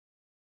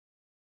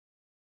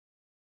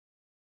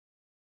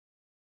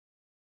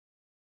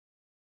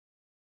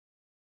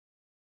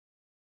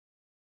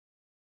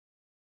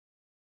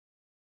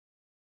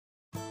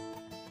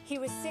He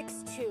was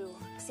 6'2",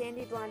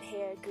 sandy blonde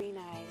hair, green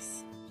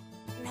eyes.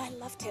 And I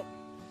loved him.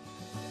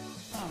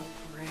 Oh,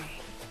 Ray.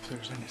 If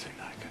there's anything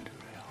I can do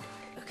to help.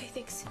 Okay,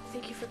 thanks.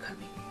 Thank you for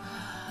coming.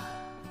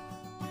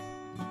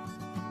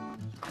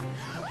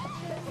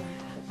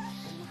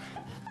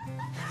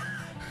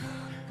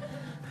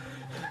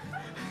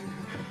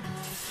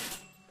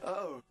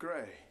 Oh,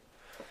 Gray.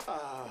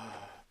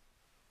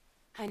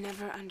 I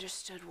never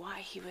understood why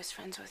he was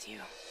friends with you.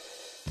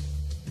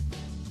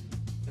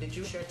 Did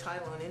you share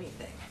title on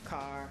anything?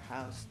 Car,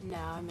 house?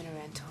 Now I'm in a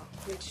rental,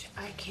 which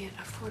I can't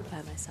afford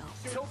by myself.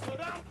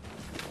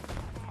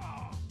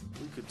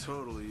 We could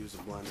totally use a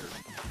blender.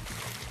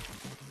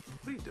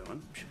 What are you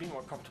doing? Should be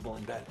more comfortable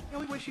in bed. The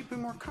only way she'd be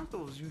more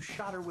comfortable is you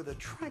shot her with a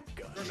Trent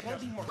gun. Can I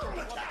be more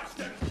comfortable?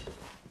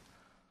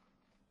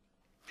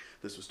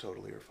 This was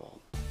totally her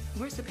fault.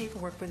 Where's the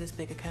paperwork for this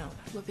big account?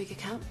 What big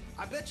account?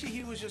 I bet you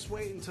he was just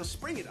waiting to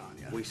spring it on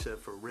you. We said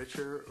for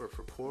richer or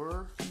for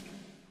poorer.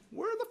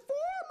 We're the former!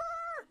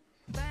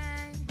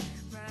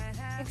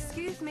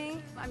 Excuse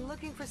me, I'm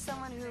looking for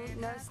someone who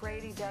knows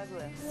Grady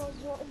Douglas.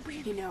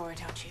 You know her,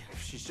 don't you?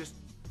 She's just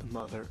the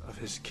mother of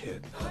his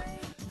kid.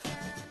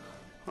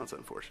 That's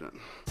unfortunate.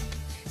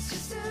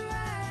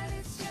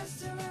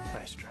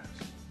 Nice dress.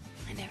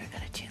 I never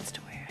got a chance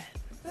to wear it.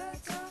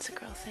 It's a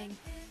girl thing.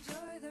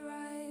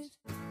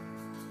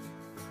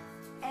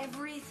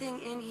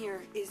 Everything in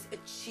here is a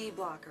chi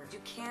blocker.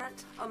 You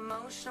can't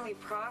emotionally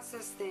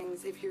process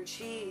things if your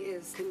chi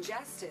is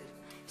congested.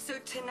 So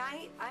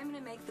tonight, I'm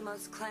gonna make the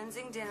most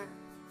cleansing dinner.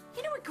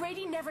 You know what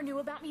Grady never knew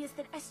about me is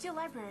that I steal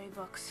library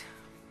books.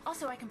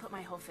 Also, I can put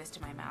my whole fist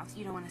in my mouth.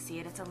 You don't want to see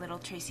it. It's a little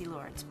Tracy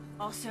Lords.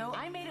 Also,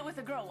 I made it with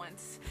a girl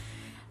once.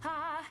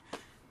 I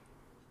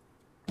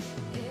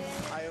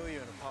owe you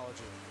an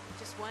apology.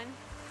 Just one?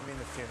 I mean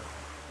the funeral.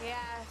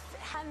 Yeah, if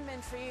it hadn't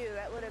been for you,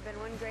 that would have been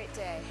one great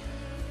day.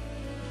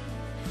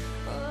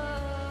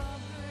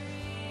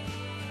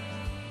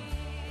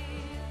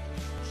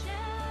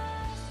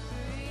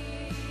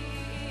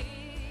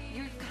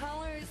 Your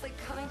color is like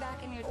coming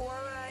back and your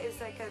aura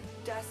is like a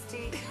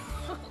dusty...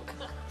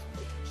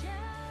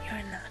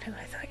 You're not who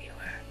I thought you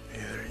were.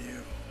 Neither are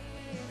you.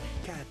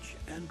 Catch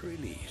and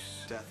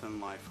release. Death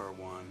and life are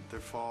one. There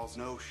falls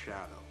no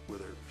shadow where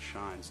there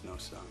shines no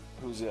sun.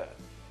 Who's that?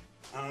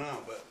 I don't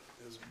know, but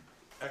it was an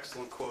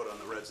excellent quote on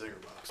the Red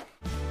Zinger box.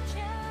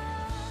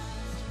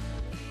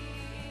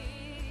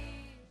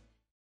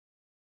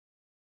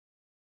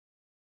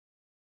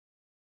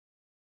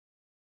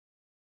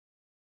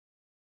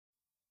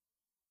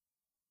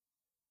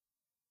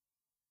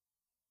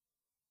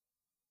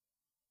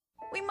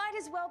 We might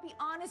as well be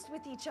honest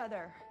with each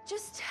other.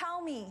 Just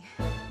tell me,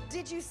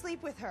 did you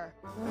sleep with her?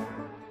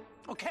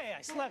 Okay,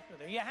 I slept with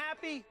her. You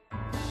happy?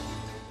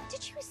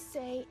 Did you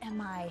say,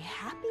 am I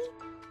happy?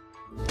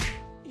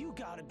 You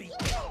gotta be.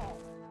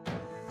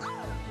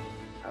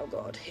 Oh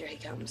God, here he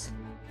comes.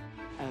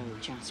 Oh,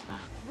 Jasper,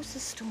 what's the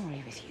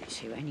story with you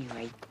two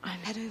anyway? I'm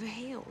head over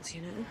heels,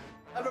 you know?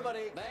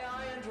 Everybody, may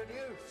I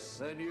introduce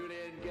the newly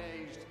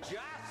engaged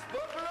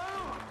Jasper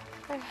Bloom?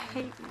 I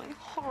hate my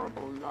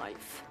horrible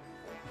life.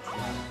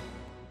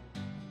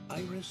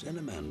 Iris and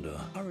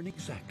Amanda are in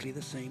exactly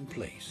the same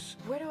place.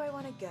 Where do I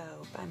want to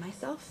go? By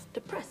myself?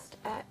 Depressed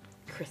at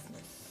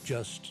Christmas.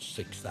 Just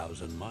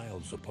 6,000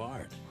 miles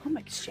apart. Home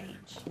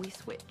exchange. We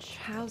switch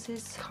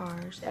houses,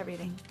 cars,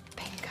 everything.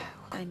 Bingo.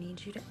 I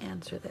need you to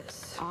answer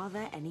this. Are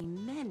there any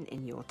men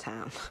in your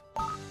town?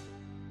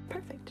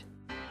 Perfect.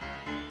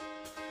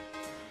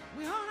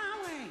 We're on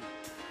our way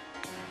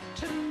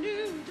to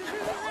New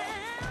Zealand.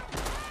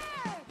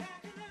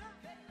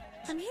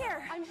 I'm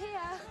here. I'm here.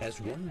 As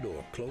one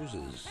door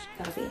closes,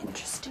 That'll be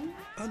interesting.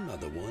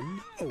 another one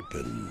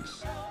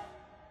opens.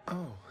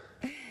 Oh.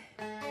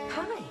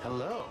 Hi.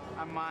 Hello.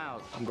 I'm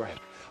Miles. I'm Graham.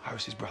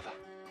 Iris' brother.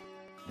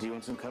 Do you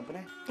want some company?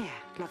 Yeah,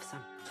 love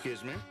some.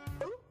 Excuse me?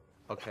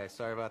 Okay,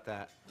 sorry about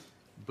that.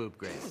 Boob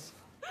Grace.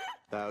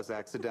 That was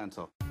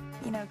accidental.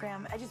 You know,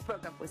 Graham, I just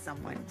broke up with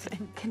someone.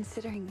 And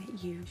considering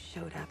that you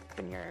showed up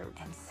and you're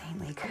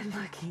insanely good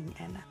looking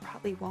and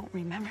probably won't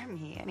remember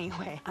me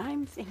anyway,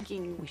 I'm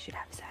thinking we should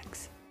have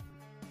sex.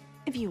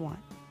 If you want.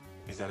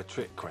 Is that a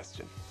trick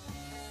question?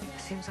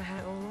 Seems I had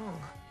it all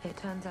wrong. It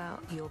turns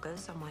out you'll go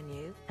somewhere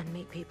new and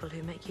meet people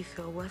who make you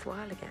feel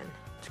worthwhile again.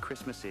 It's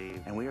Christmas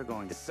Eve, and we are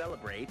going to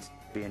celebrate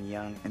being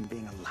young and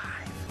being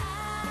alive.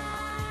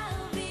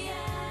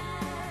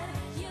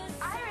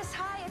 Iris,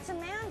 hi, it's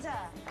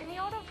Amanda. Can you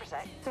hold on for a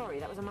sec? Sorry,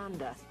 that was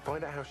Amanda.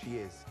 Find out how she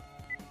is.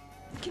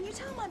 Can you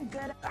tell him I'm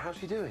good? How's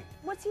she doing?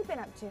 What's he been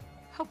up to?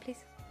 Hold,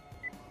 please.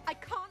 I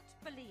can't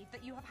believe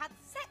that you have had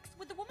sex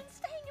with the woman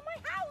staying in my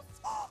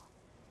house.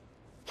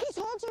 He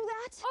told you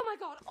that? Oh my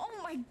God. Oh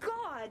my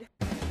God.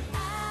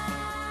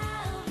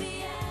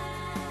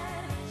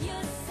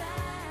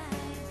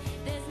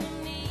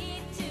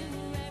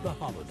 The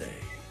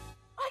holiday.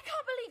 I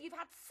can't believe you've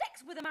had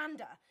sex with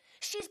Amanda.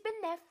 She's been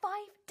there 5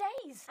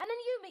 days. And then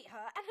you meet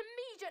her and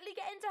immediately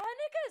get into her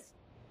knickers.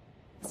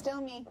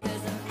 Still me.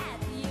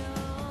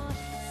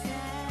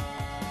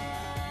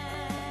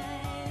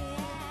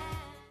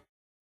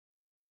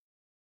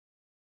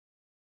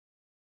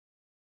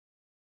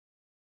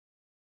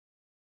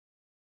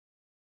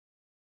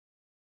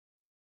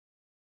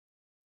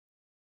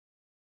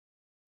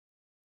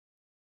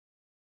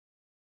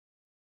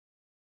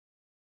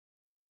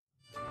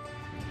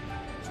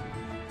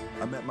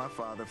 met my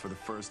father for the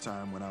first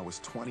time when I was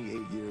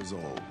 28 years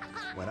old.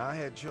 When I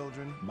had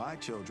children, my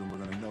children were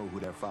going to know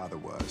who their father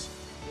was.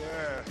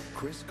 Yeah.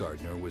 Chris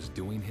Gardner was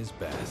doing his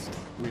best.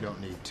 We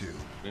don't need two.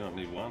 We don't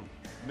need one.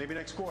 Maybe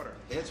next quarter.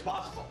 It's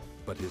possible.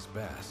 But his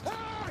best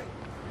Hey!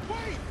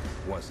 Wait!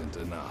 wasn't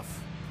enough.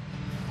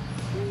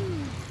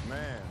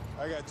 Man,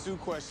 I got two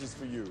questions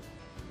for you.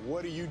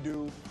 What do you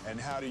do, and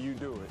how do you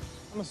do it?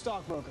 I'm a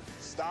stockbroker.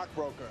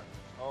 Stockbroker.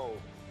 Oh.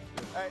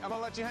 Hey, I'm gonna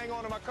let you hang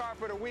on to my car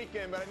for the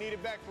weekend, but I need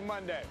it back for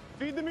Monday.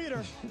 Feed the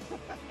meter.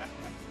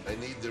 I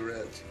need the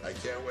rent. I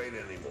can't wait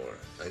anymore.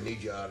 I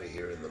need you out of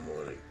here in the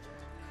morning.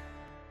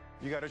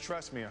 You gotta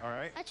trust me, all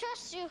right? I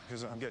trust you.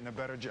 Because I'm getting a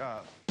better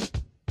job.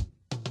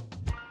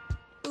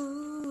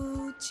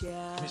 Ooh,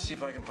 child. Let me see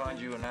if I can find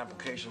you an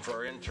application for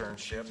our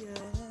internship.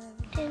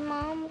 Did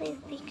Mom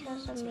leave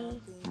because of me?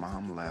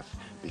 Mom left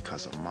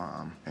because of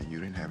Mom, and you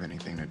didn't have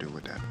anything to do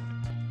with that.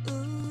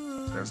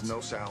 There's no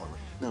salary.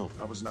 No.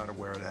 I was not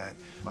aware of that.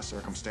 My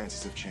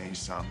circumstances have changed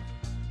some.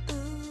 Dad,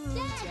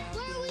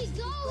 where are we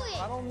going?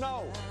 I don't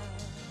know.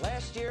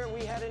 Last year,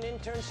 we had an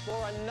intern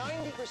score on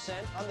 90%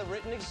 on the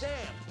written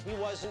exam. He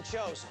wasn't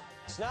chosen.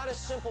 It's not a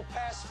simple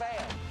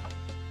pass-fail.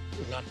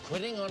 You're not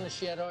quitting on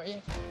us yet, are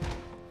you?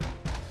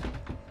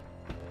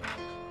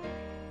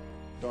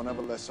 Don't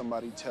ever let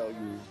somebody tell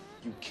you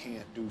you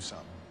can't do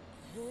something.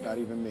 Not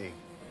even me.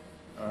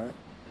 All right?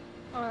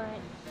 All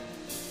right.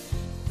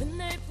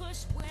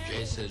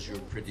 Jay says you're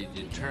pretty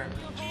determined.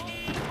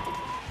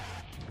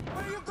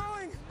 Where are you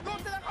going? Go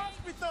to the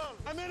hospital!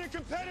 I'm in a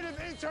competitive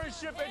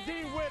internship at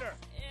Dean Witter.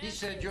 He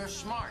said you're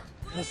smart.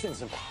 This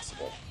thing's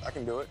impossible. I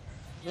can do it.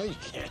 No, you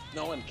can't.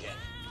 No one can.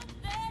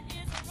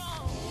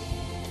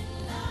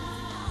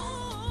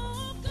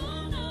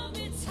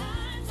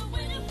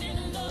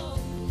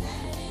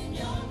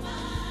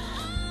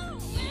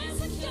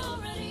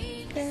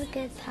 You're a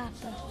good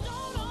papa.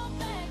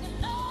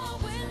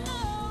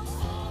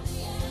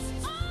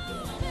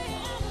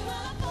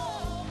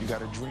 You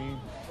got a dream,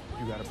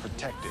 you got to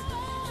protect it.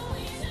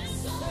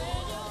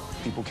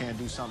 People can't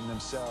do something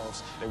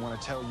themselves. They want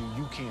to tell you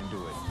you can't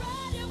do it.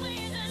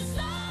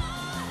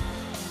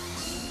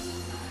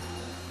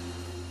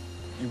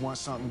 You want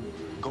something,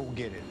 go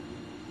get it.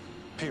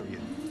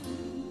 Period.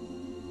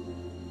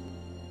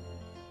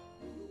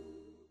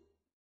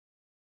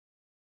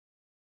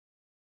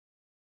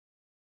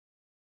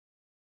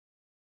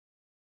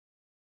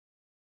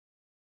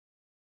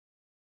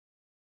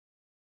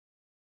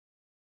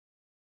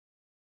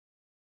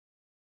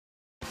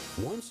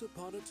 Once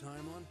upon a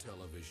time on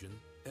television,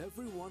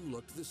 everyone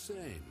looked the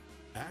same,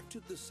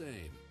 acted the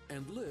same,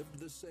 and lived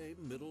the same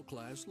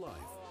middle-class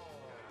life.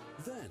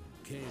 Then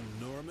came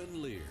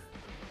Norman Lear.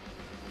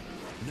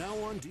 Now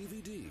on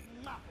DVD,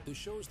 the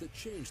shows that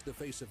changed the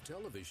face of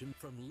television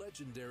from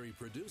legendary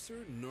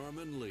producer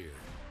Norman Lear.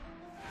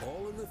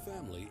 All in the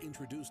Family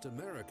introduced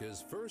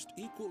America's first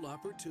equal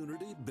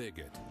opportunity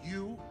bigot.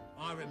 You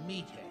are a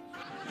meathead.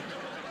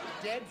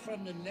 Dead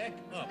from the neck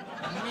up.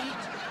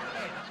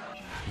 Meathead.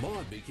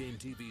 Maude became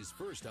TV's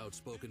first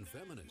outspoken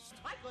feminist.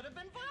 I could have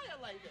been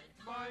violated.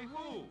 By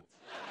who?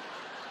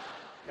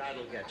 God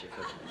will get you,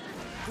 Cookie.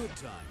 Good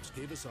Times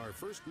gave us our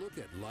first look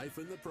at life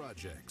in the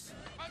projects.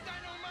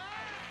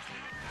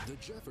 The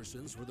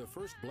Jeffersons were the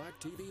first black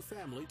TV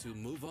family to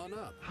move on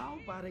up. How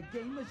about a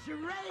game of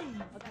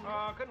charades?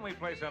 Couldn't we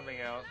play something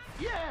else?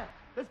 Yeah,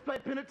 let's play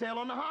pin a tail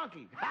on the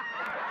honky.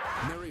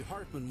 Mary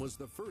Hartman was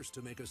the first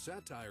to make a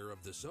satire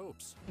of the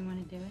soaps. You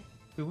want to do it?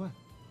 Do what?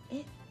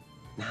 It.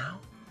 Now?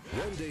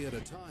 One Day at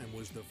a Time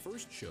was the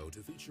first show to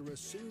feature a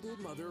single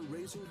mother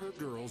raising her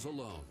girls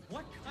alone.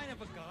 What kind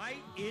of a guy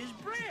is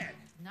Brad?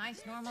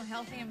 Nice, normal,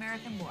 healthy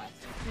American boy.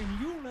 And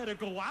you let her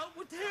go out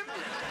with him?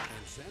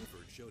 And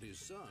Sanford showed his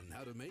son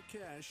how to make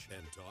cash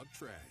and talk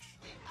trash.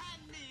 I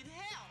need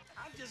help.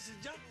 I'm just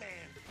a junk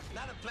man,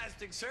 not a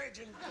plastic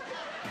surgeon.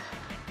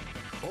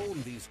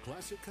 Own these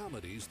classic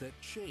comedies that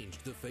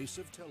changed the face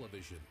of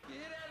television. You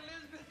hear that,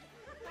 Elizabeth?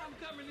 I'm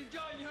coming to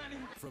join you, honey.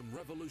 From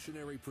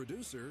revolutionary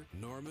producer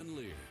Norman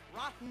Lear.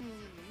 Rotten,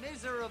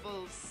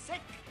 miserable,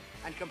 sick,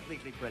 and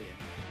completely brilliant.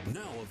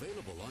 Now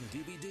available on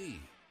DVD.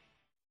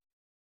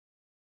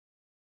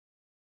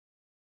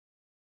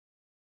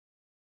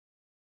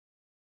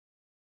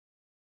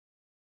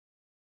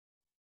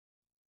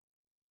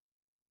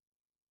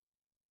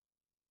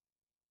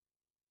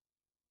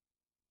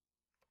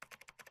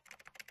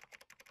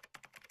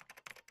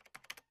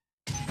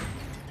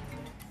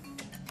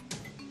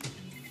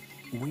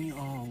 We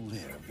all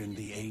live in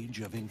the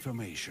age of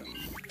information.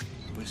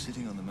 We're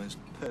sitting on the most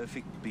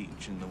perfect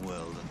beach in the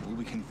world, and all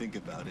we can think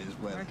about is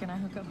whether... Where can I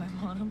hook up my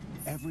modem?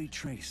 Every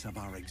trace of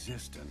our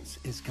existence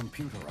is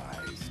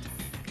computerized.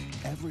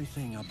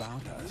 Everything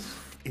about us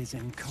is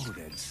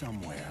encoded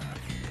somewhere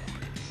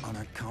on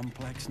a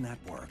complex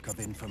network of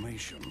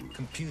information.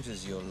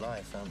 Computers your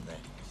life, aren't they?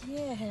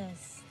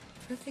 Yes.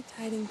 Perfect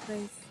hiding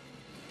place.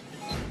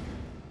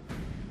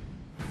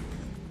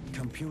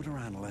 Computer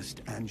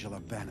analyst Angela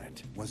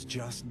Bennett was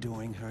just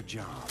doing her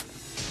job.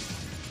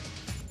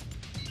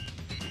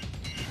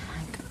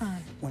 My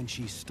God. When when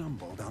she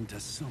stumbled onto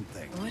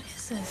something. What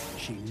is this?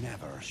 She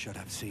never should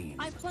have seen.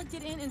 I plugged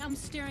it in and I'm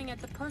staring at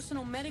the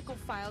personal medical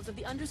files of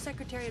the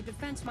Undersecretary of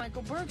Defense,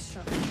 Michael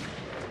Bergstrom.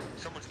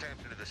 Someone's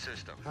tapped into the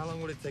system. How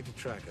long would it take to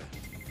track her?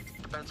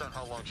 Depends on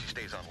how long she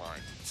stays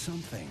online.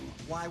 Something.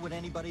 Why would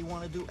anybody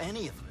want to do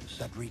any of this?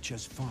 That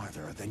reaches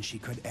farther than she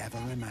could ever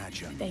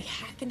imagine. They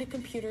hack into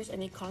computers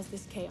and they cause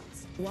this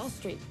chaos. Wall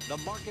Street. The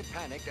market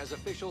panicked as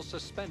officials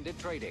suspended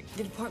trading.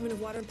 The Department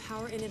of Water and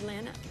Power in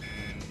Atlanta.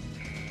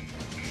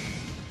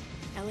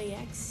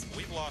 LAX.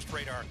 We've lost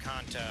radar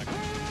contact.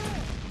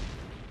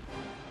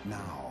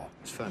 Now,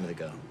 It's time to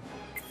go.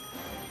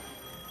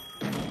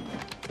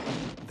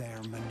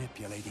 they're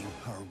manipulating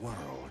her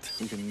world.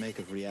 We can make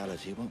it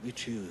reality, won't we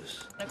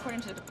choose?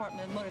 According to the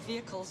Department of Motor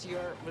Vehicles,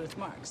 you're Ruth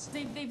Marks.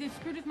 They've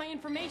screwed with my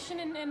information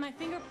and my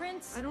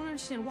fingerprints. I don't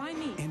understand. Why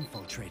me?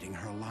 Infiltrating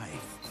her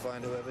life.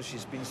 Find whoever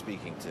she's been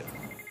speaking to.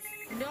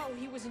 No,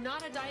 he was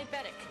not a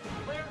diabetic.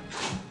 Where?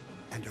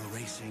 And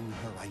erasing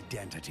her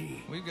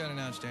identity. We've got an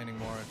outstanding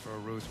warrant for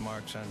Ruth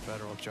Marks on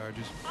federal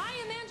charges. I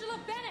am Angela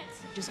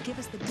Bennett. Just give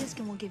us the disc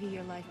and we'll give you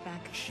your life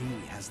back. She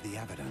has the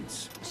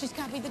evidence. She's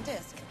copied the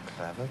disc.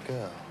 Clever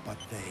girl. But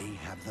they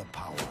have the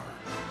power.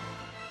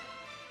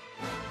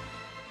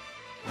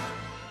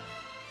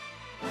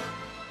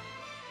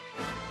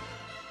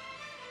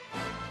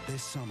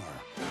 This summer,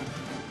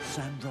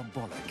 Sandra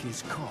Bullock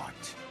is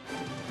caught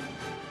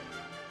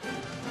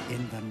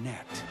in the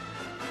net.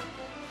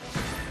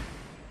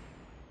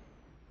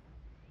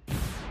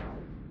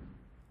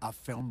 A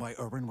film by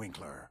Irwin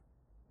Winkler.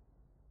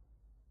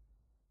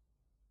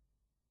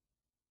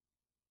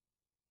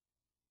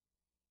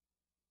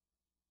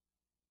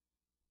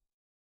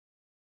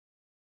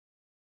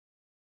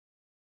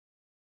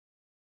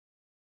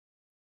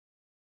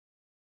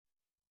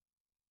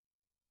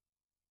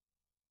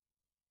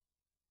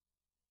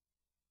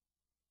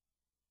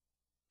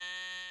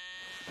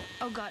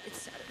 Oh God,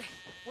 it's Saturday.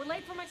 We're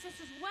late for my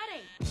sister's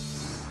wedding.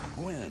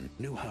 Gwen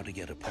knew how to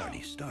get a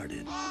party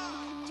started.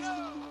 1, 2,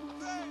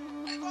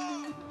 3,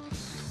 4.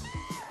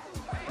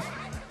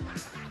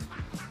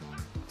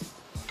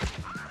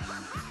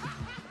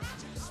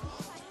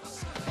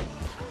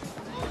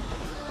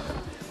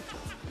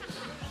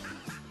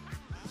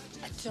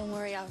 Don't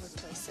worry, I'll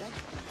replace it.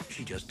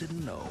 She just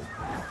didn't know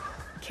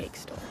Cake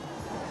store.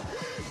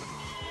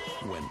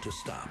 when to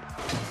stop.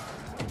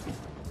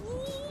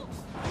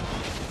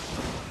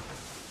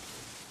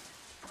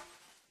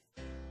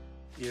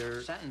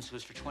 Your sentence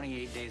was for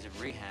 28 days of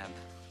rehab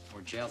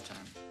or jail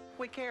time.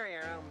 We carry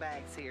our own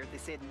bags here. They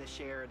sit in the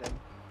Sheridan.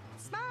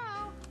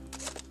 Smile!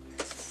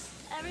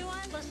 Everyone,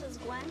 this is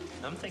Gwen.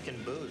 I'm thinking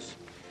booze.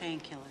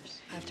 Painkillers.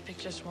 I have to pick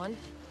just one.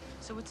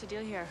 So what's the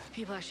deal here?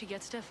 People actually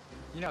get stiff?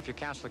 You know, if your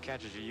counselor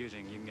catches you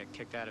using, you can get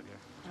kicked out of here.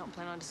 I don't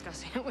plan on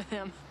discussing it with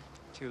him.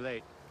 Too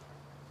late.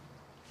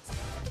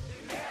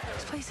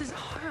 This place is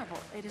horrible.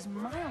 It is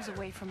miles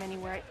away from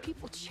anywhere.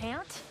 People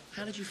chant.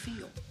 How did you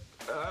feel?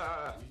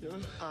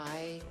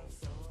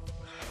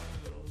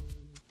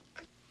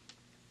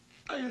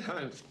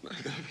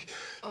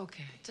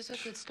 Okay, it's a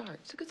good start.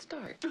 It's a good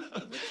start.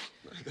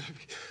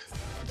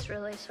 It's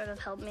really sort of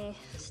helped me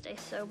stay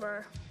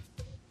sober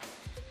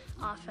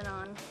off and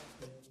on.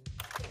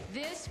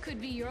 This could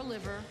be your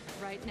liver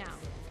right now.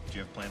 Do you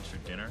have plans for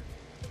dinner?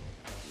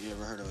 You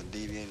ever heard of a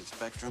deviated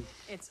spectrum?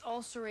 It's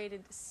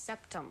ulcerated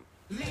septum.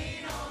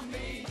 Lean on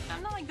me.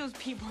 I'm not like those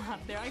people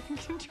out there. I can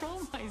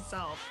control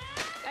myself.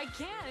 I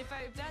can.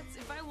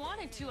 If I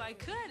wanted to, I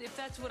could. If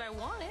that's what I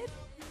wanted,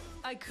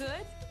 I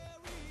could.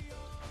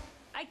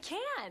 I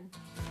can.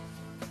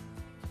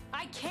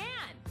 I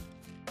can.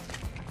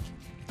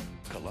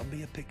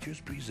 Columbia Pictures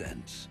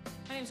presents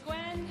My name's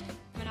Gwen.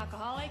 I'm an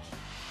alcoholic.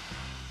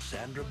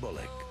 Sandra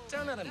Bullock.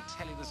 Don't let them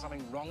tell you there's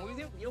something wrong with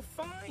you. You're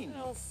fine. I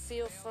don't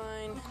feel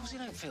fine. Of course you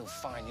don't feel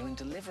fine. You're in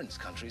deliverance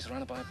country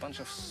surrounded by a bunch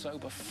of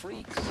sober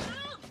freaks.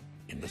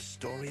 In the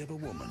story of a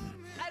woman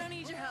I don't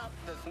need your help.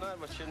 That's not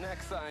what your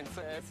neck sign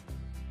says.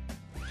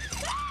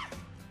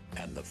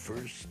 and the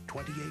first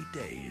 28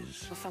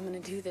 days If I'm gonna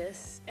do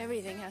this,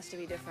 everything has to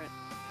be different.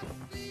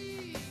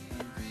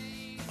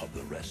 of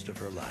the rest of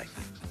her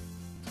life.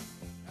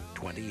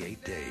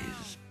 28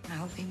 days. I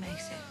hope he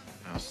makes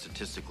it.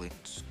 Statistically,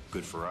 it's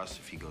good for us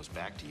if he goes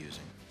back to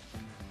using,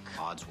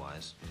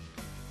 odds-wise.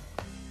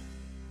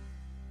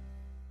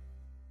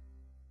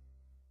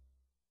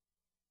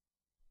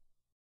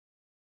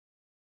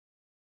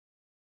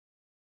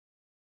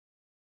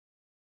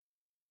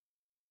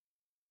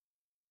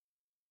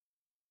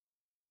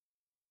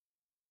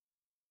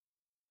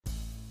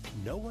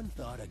 No one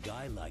thought a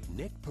guy like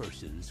Nick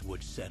Persons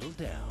would settle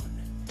down.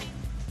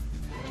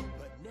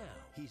 But now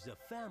he's a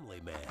family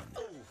man.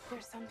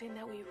 There's something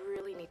that we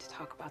really need to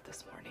talk about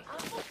this morning.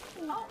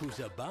 Who's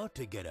about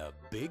to get a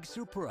big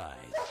surprise.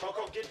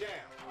 Coco, get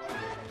down.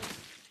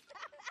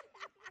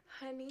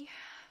 Honey,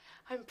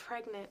 I'm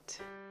pregnant.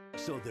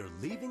 So they're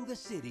leaving the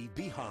city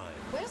behind.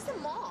 Where's the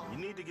mall? You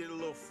need to get a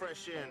little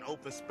fresh air and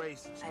open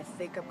spaces. I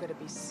think I'm gonna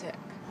be sick.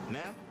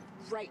 Now?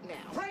 Right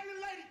now. Pregnant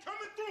lady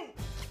coming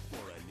through!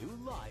 For a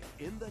new life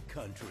in the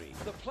country.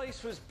 The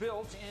place was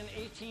built in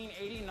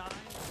 1889.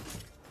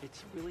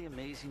 It's a really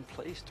amazing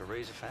place to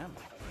raise a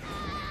family.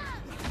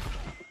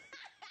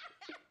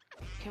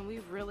 Can we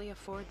really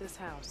afford this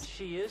house?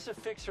 She is a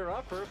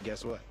fixer-upper.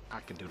 Guess what?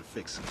 I can do the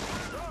fixing.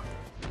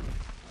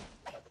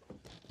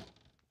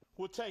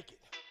 We'll take it.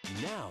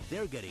 Now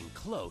they're getting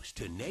close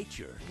to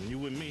nature. When you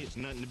with me, it's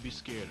nothing to be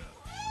scared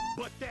of.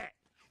 But that.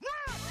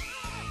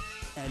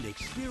 And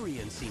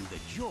experiencing the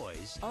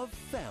joys of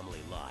family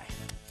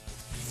life.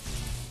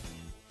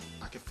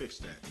 I can fix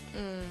that.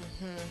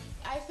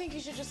 I think you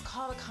should just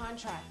call a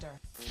contractor.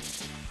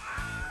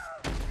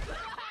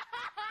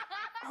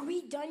 Are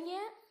we done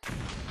yet?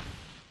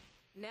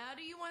 Now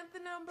do you want the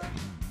number?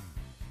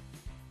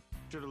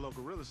 You're the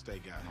local real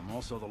estate guy. I'm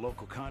also the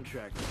local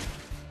contractor.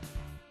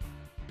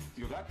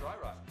 You got dry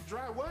rot.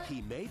 Dry what?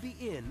 He may be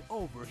in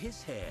over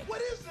his head.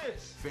 What is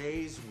this?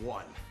 Phase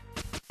 1.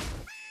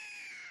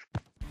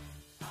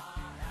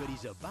 But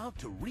he's about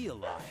to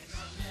realize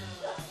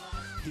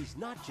he's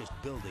not just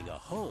building a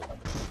home,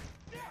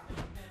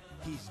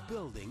 he's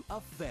building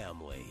a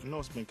family. I know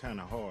it's been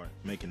kind of hard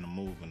making the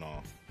move and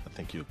all. I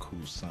think you're a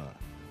cool son.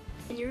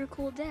 And you're a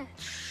cool dad.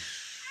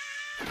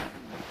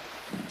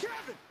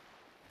 Kevin!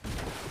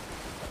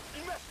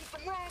 You messed with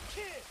the wrong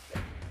kid!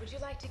 Would you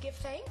like to give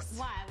thanks?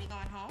 Why? Are we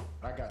going home?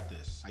 I got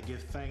this. I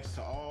give thanks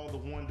to all the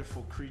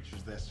wonderful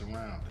creatures that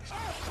surround us. I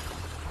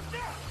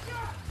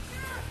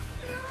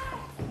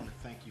want to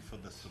thank you for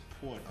the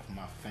support of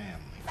my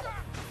family.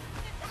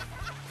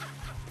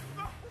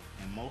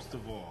 And most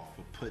of all,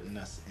 for putting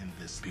us in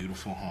this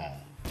beautiful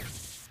home.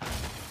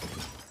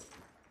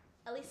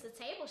 At least the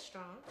table's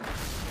strong.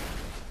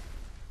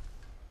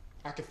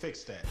 I can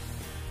fix that.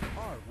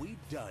 Are we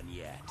done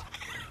yet?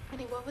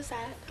 Honey, what was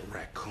that? The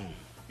raccoon.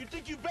 You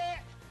think you bad?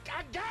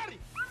 I got it!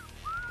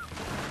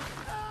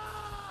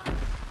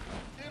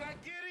 Did I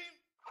get him?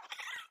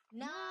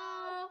 No.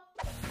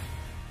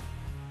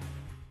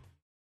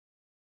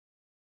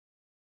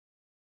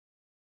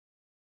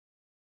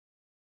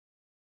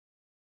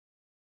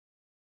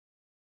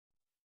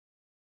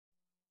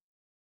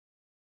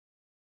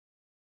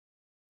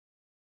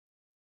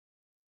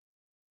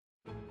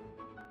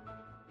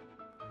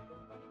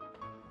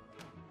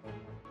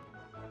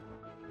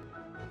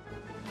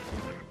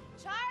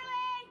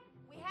 Charlie!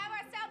 We have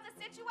ourselves a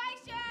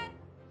situation!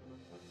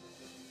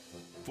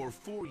 For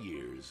 4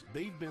 years,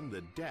 they've been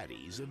the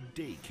daddies of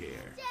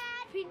daycare.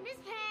 Dad, feed Miss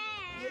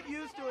Pam! Get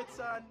used to it,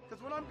 son,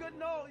 because when I'm good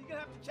and old, you're gonna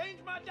have to change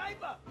my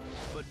diaper!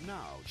 But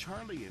now,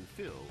 Charlie and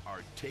Phil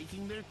are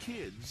taking their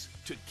kids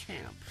to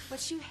camp.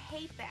 But you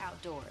hate the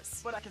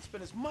outdoors. But I can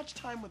spend as much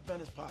time with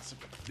Ben as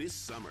possible. This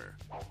summer.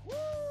 Woo!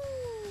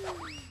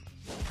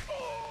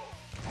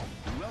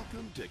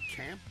 Welcome to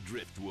Camp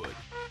Driftwood.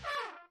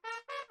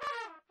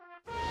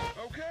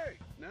 Okay,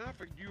 now if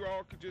you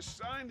all could just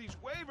sign these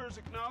waivers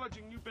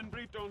acknowledging you've been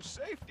briefed on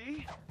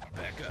safety.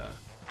 Becca.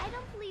 I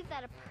don't believe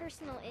that a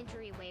personal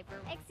injury waiver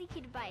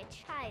executed by a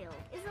child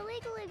is a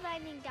legally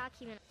binding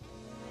document.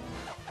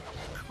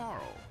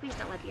 Carl. Please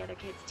don't let the other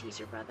kids tease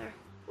your brother.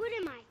 What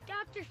am I,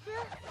 Dr.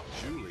 Phil?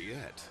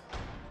 Juliet.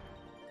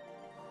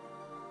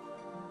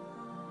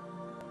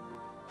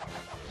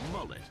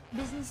 Mullet.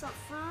 Business up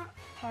front,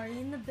 party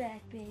in the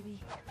back, baby.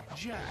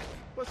 Jack.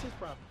 What's his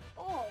problem?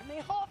 Oh,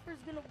 man, Hopper's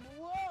gonna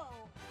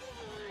blow.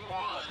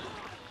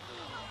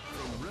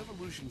 From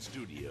Revolution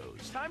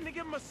Studios. Time to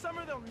give them a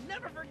summer they'll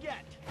never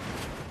forget.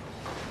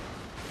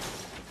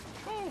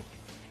 Oh!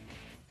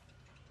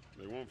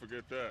 They won't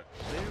forget that.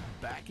 They're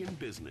back in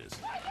business.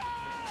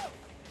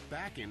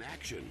 Back in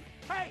action.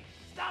 Hey,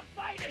 stop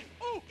fighting!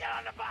 Ooh, get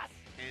on the bus!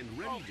 And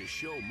ready to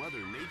show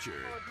Mother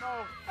Nature. Oh,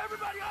 no.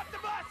 Everybody off the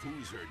bus!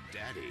 Who's her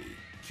daddy?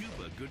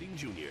 Cuba Gooding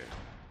Jr.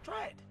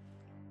 Try it.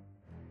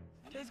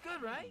 Tastes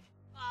good, right?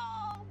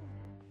 Oh!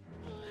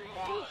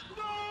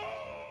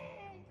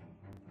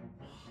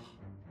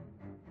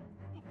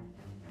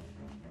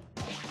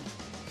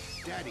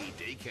 Daddy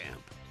Day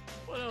Camp.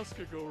 What else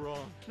could go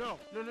wrong? No.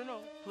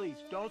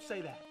 Please, don't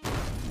say that.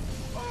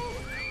 Oh!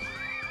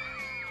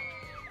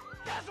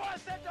 That's why I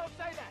said don't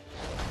say that!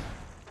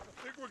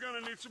 I think we're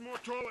gonna need some more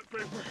toilet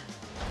paper.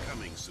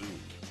 Coming soon.